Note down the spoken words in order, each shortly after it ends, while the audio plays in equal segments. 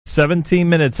17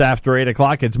 minutes after 8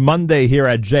 o'clock. It's Monday here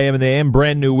at JM and the AM.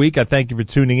 Brand new week. I thank you for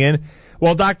tuning in.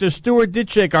 Well, Dr. Stuart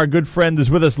Ditchik, our good friend,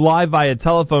 is with us live via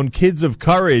telephone. Kids of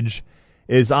Courage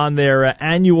is on their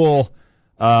annual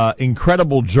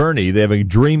incredible journey. They have a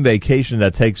dream vacation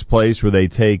that takes place where they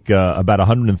take about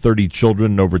 130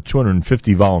 children and over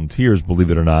 250 volunteers,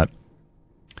 believe it or not,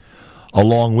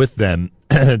 along with them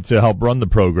to help run the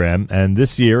program. And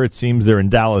this year it seems they're in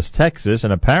Dallas, Texas,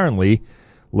 and apparently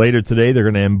later today they're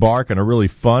going to embark on a really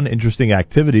fun, interesting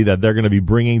activity that they're going to be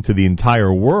bringing to the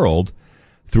entire world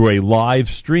through a live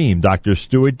stream. Dr.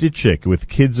 Stuart Ditchik with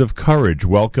Kids of Courage.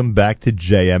 Welcome back to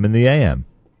JM and the AM.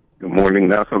 Good morning,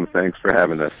 Malcolm. Thanks for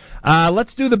having us.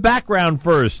 Let's do the background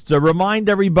first. Remind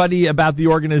everybody about the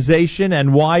organization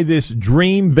and why this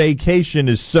dream vacation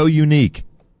is so unique.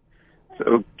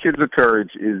 So Kids of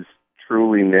Courage is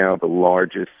truly now the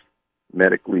largest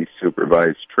medically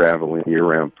supervised traveling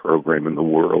year-round program in the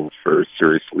world for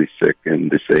seriously sick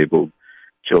and disabled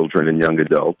children and young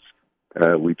adults.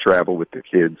 We travel with the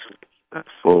kids, a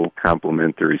full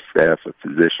complementary staff of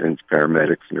physicians,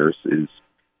 paramedics, nurses,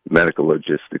 medical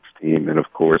logistics team, and of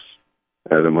course,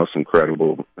 the most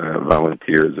incredible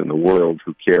volunteers in the world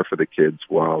who care for the kids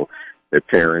while their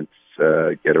parents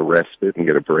get a respite and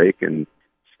get a break and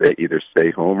either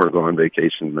stay home or go on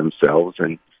vacation themselves.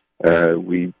 And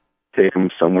we take them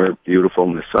somewhere beautiful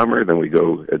in the summer, then we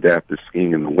go adaptive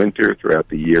skiing in the winter. Throughout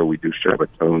the year, we do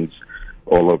Shabbatones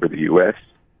all over the U.S.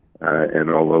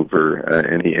 And all over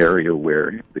any area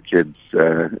where the kids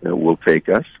will take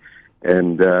us.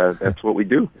 And that's what we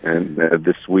do. And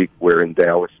this week we're in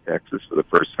Dallas, Texas for the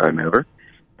first time ever.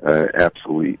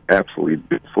 Absolutely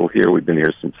beautiful here. We've been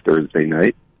here since Thursday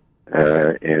night.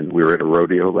 And we were at a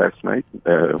rodeo last night.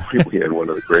 We had one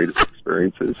of the greatest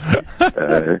experiences.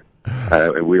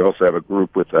 And we also have a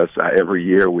group with us. Every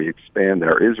year we expand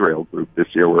our Israel group.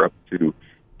 This year we're up to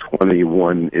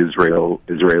 21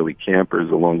 Israeli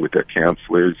campers along with their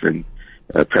counselors and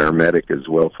a paramedic as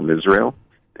well from Israel.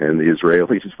 And the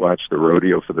Israelis watched the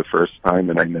rodeo for the first time,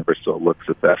 and I never saw looks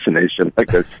of fascination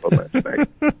like I saw last night.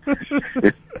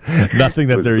 Nothing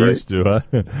that they're used to, huh?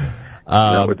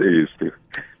 Not what they're used to.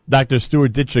 Dr.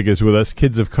 Stuart Ditchik is with us.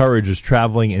 Kids of Courage is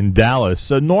traveling in Dallas.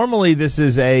 So normally this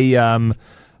is I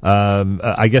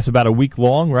guess about a week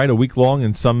long, right? A week long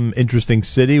in some interesting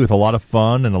city with a lot of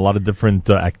fun and a lot of different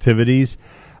activities.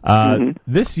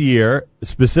 This year,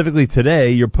 specifically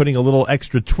today, you're putting a little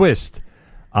extra twist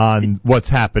on what's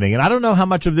happening. And I don't know how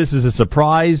much of this is a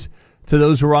surprise to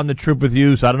those who are on the trip with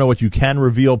you, so I don't know what you can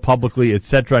reveal publicly,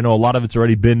 etc. I know a lot of it's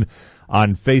already been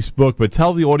on Facebook, but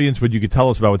tell the audience what you could tll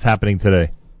us about what's happening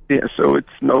today. Yeah, so it's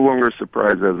no longer a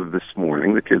surprise as of this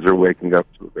morning. The kids are waking up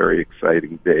to a very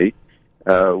exciting day.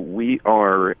 We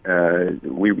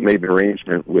made an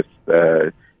arrangement with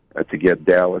to get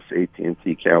Dallas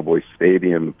AT&T Cowboy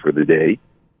Stadium for the day,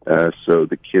 so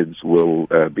the kids will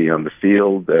be on the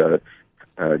field.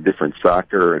 Different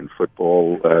soccer and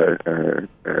football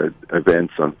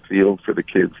events on the field for the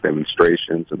kids,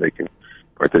 demonstrations, and they can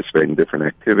participate in different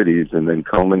activities, and then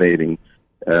culminating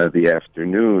the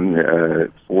afternoon,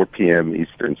 4 p.m.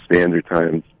 Eastern Standard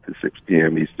Time to 6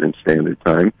 p.m. Eastern Standard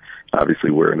Time. Obviously,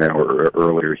 we're an hour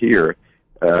earlier here.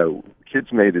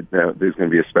 Kids made it now. There's going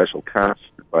to be a special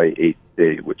concert by 8th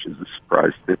Day, which is a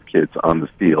surprise to the kids on the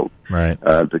field. Right.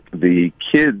 The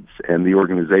kids and the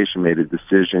organization made a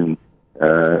decision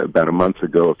about a month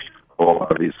ago. If you recall,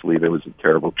 obviously, there was a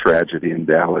terrible tragedy in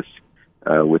Dallas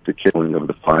with the killing of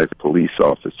the 5 police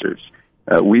officers.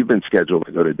 We've been scheduled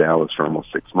to go to Dallas for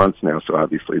almost 6 months now, so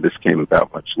obviously this came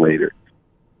about much later.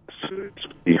 So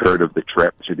we heard of the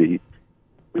tragedy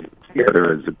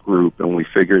together as a group, and we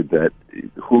figured that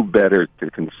who better to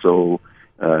console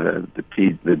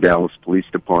the Dallas Police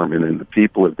Department and the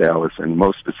people of Dallas, and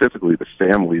most specifically the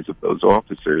families of those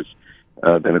officers,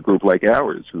 than a group like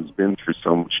ours, who's been through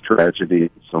so much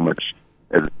tragedy, so much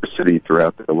adversity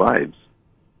throughout their lives.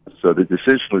 So the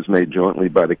decision was made jointly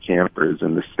by the campers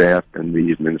and the staff and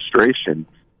the administration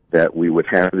that we would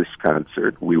have this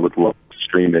concert. We would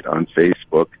stream it on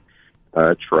Facebook,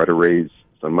 try to raise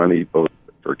some money both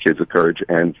for Kids of Courage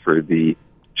and for the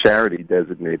charity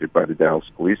designated by the Dallas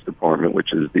Police Department,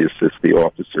 which is the Assist the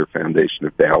Officer Foundation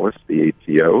of Dallas, the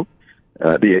ATO.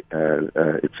 Assist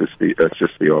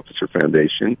the Officer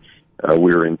Foundation.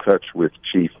 We're in touch with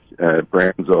Chief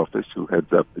Brand's office, who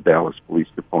heads up the Dallas Police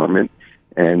Department,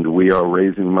 and we are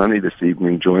raising money this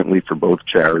evening jointly for both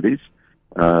charities.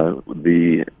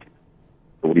 We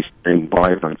stream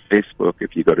live on Facebook.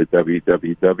 If you go to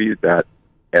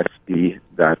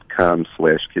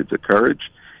www.sd.com/Kids of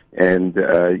Courage, and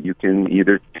you can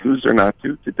either choose or not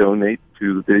to donate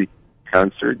to the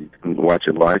concert. You can watch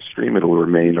it live stream. It will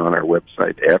remain on our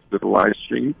website after the live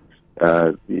stream.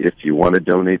 If you want to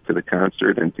donate to the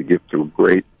concert and to give to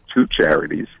two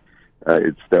charities,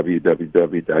 it's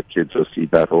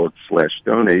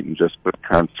www.kidsoc.org/donate and just put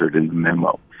concert in the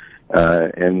memo.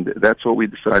 And that's what we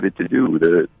decided to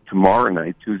do. Tomorrow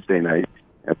night, Tuesday night,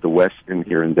 at the Westin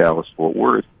here in Dallas-Fort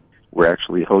Worth, we're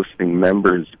actually hosting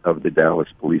members of the Dallas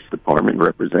Police Department,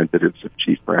 representatives of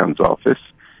Chief Brown's office,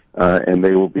 and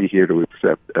they will be here to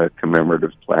accept a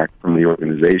commemorative plaque from the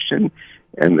organization.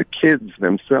 And the kids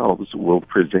themselves will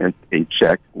present a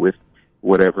check with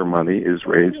whatever money is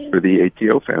raised for the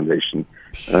ATO Foundation.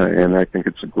 And I think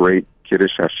it's a great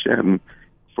Kiddush Hashem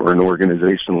for an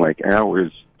organization like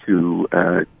ours to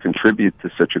contribute to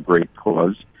such a great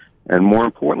cause, and more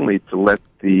importantly, to let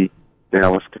the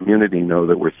Dallas community know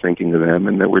that we're thinking of them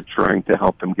and that we're trying to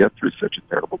help them get through such a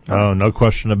terrible time. Oh, no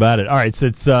question about it. All right, so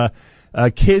it's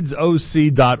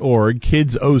kidsoc.org,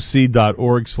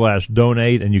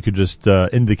 kidsoc.org/donate, and you could just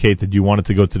indicate that you wanted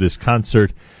to go to this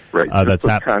concert. Right, that's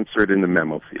a concert in the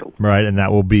memo field. Right, and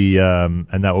that will be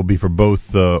for both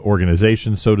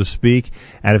organizations, so to speak.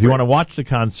 And if you want to watch the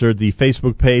concert, the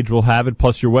Facebook page will have it,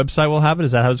 plus your website will have it.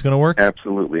 Is that how it's going to work?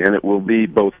 Absolutely, and it will be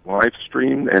both live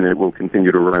streamed, and it will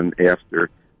continue to run after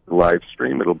the live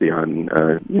stream. It'll be on,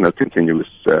 continuous.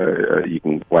 You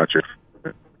can watch it.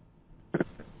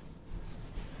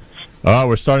 Oh,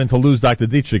 we're starting to lose Dr.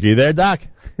 Dietrich. Are you there, Doc?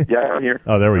 Yeah, I'm here.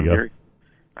 Oh, there we go. Here.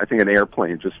 I think an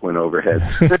airplane just went overhead.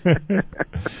 And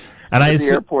at the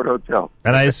airport hotel.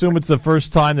 And I assume it's the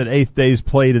first time that Eighth Day's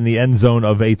played in the end zone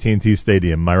of AT&T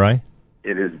Stadium. Am I right?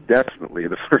 It is definitely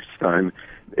the first time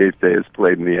Eighth Day has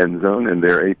played in the end zone, and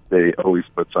their Eighth Day always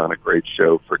puts on a great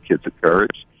show for Kids of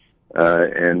Courage.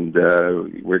 And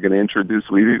we're going to introduce.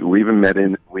 We met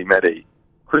a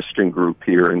Christian group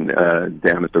here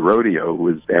down at the rodeo, who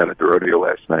was down at the rodeo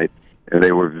last night. And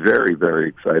they were very, very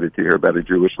excited to hear about a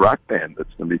Jewish rock band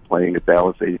that's going to be playing at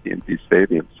Dallas AT&T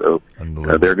Stadium. So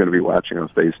they're going to be watching on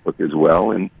Facebook as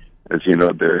well. And as you know,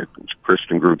 the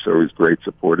Christian groups are always great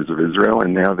supporters of Israel,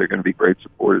 and now they're going to be great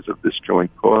supporters of this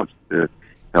joint cause to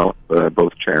help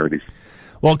both charities.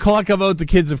 Well, kol hakavod to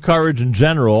Kids of Courage in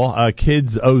general,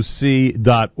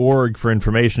 kidsoc.org for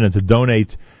information and to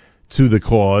donate to the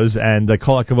cause, and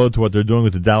kol hakavod to what they're doing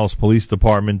with the Dallas Police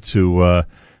Department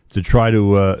to try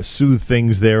to soothe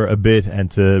things there a bit and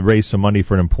to raise some money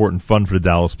for an important fund for the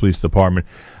Dallas Police Department.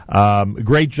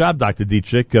 Great job, Dr.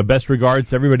 Dietrich. Best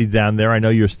regards to everybody down there. I know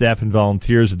your staff and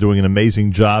volunteers are doing an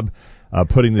amazing job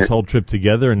putting this whole trip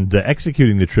together and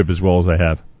executing the trip as well as they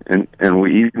have. And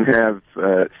we even have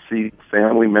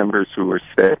family members who are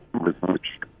staff members on the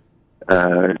trip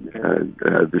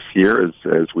this year,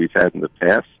 as we've had in the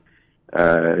past.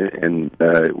 And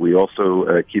we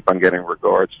also keep on getting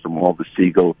regards from all the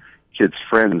Siegel kids'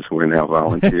 friends who are now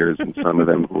volunteers and some of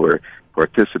them who are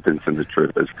participants in the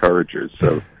trip as Couragers.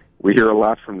 So we hear a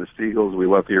lot from the Siegels. We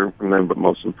love hearing from them, but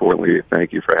most importantly,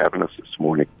 thank you for having us this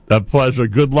morning. A pleasure.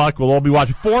 Good luck. We'll all be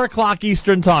watching. 4 o'clock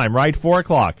Eastern time, right? 4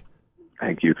 o'clock.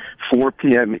 Thank you. 4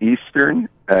 p.m. Eastern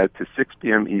to 6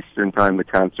 p.m. Eastern time. The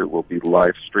concert will be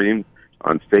live streamed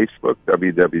on Facebook,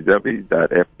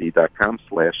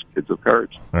 www.fb.com/Kids of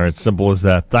Courage. All right, simple as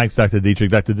that. Thanks, Dr. Dietrich.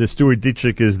 Dr. Stuart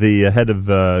Dietrich is the head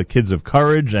of Kids of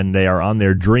Courage, and they are on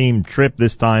their dream trip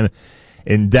this time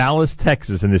in Dallas,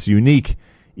 Texas, and this unique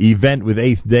event with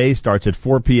Eighth Day starts at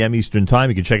 4 p.m. Eastern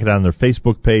time. You can check it out on their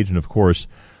Facebook page and, of course,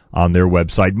 on their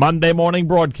website. Monday morning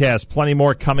broadcast. Plenty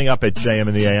more coming up at JM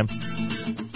in the AM.